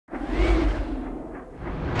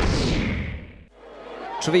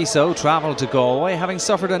Treviso travelled to Galway, having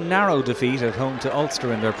suffered a narrow defeat at home to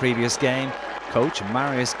Ulster in their previous game. Coach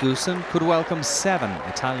Marius Goosen could welcome 7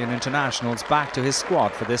 Italian internationals back to his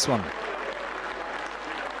squad for this one.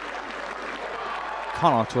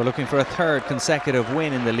 Connacht were looking for a 3rd consecutive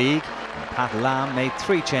win in the league. And Pat Lam made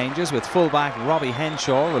 3 changes, with fullback Robbie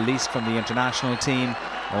Henshaw released from the international team.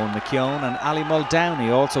 Owen McKeown and Ali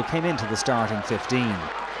Muldowney also came into the starting 15.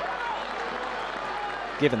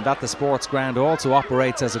 Given that the Sportsground also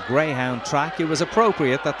operates as a greyhound track, it was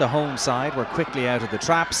appropriate that the home side were quickly out of the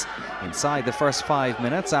traps. Inside the first 5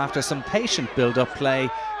 minutes, after some patient build-up play,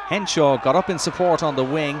 Henshaw got up in support on the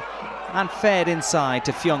wing and fed inside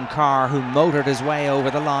to Fionn Carr, who motored his way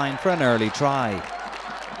over the line for an early try.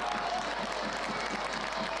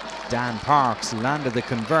 Dan Parks landed the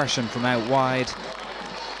conversion from out wide.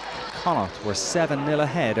 Connacht were 7-0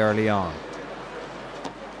 ahead early on.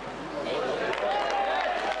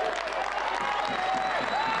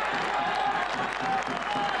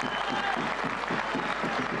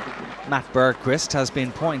 Matt Bergquist has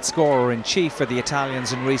been point scorer in chief for the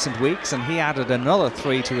Italians in recent weeks, and he added another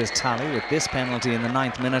 3 to his tally with this penalty in the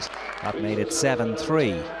 9th minute. That made it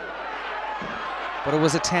 7-3. But it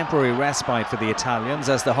was a temporary respite for the Italians,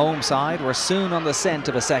 as the home side were soon on the scent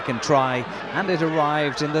of a second try, and it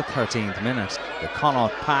arrived in the 13th minute. The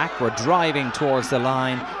Connacht pack were driving towards the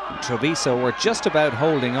line, and Treviso were just about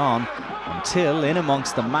holding on, until in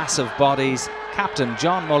amongst the massive bodies, captain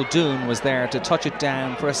John Muldoon was there to touch it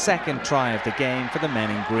down for a second try of the game for the men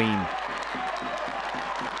in green.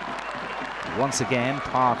 Once again,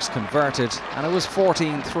 Parks converted, and it was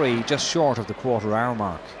 14-3, just short of the quarter-hour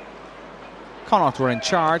mark. Connacht were in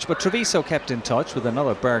charge, but Treviso kept in touch with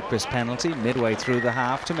another Bergquist penalty midway through the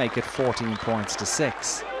half to make it 14 points to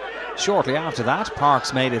 6. Shortly after that,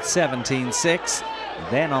 Parks made it 17-6.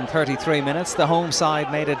 Then on 33 minutes, the home side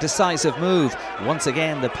made a decisive move. Once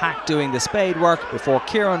again, the pack doing the spade work before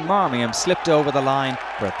Kieran Marmion slipped over the line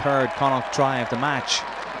for a 3rd Connacht try of the match.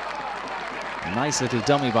 A nice little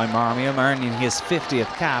dummy by Marmion, earning his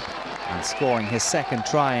 50th cap and scoring his 2nd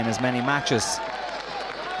try in as many matches.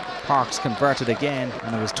 Parks converted again,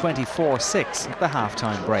 and it was 24-6 at the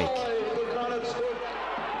half-time break.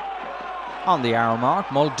 On the hour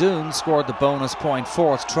mark, Muldoon scored the bonus point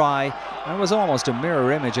 4th try, and was almost a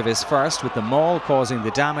mirror image of his first, with the maul causing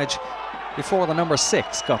the damage before the number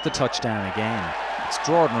 6 got the touchdown again.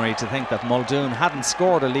 Extraordinary to think that Muldoon hadn't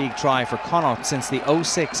scored a league try for Connacht since the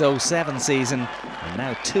 06-07 season, and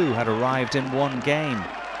now 2 had arrived in one game.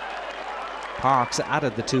 Parks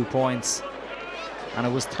added the 2 points, and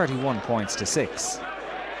it was 31 points to 6.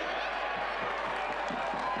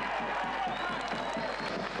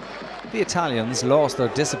 The Italians lost their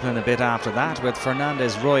discipline a bit after that, with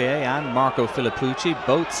Fernandez Royer and Marco Filippucci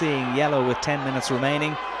both seeing yellow with 10 minutes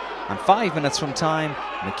remaining. And 5 minutes from time,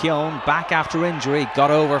 McKeown, back after injury,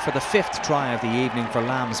 got over for the 5th try of the evening for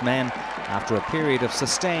Lam's men after a period of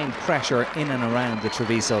sustained pressure in and around the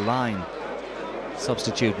Treviso line.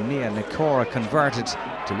 Substitute Mia Nikora converted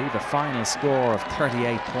to leave a final score of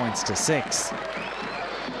 38 points to 6.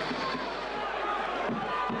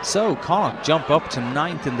 So Connacht jump up to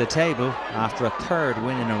 9th in the table after a 3rd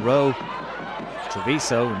win in a row.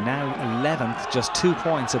 Treviso now 11th, just 2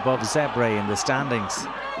 points above Zebre in the standings.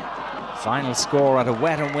 Final score at a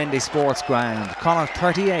wet and windy Sportsground: Connacht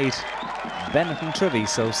 38, Benetton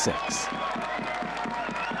Treviso 6.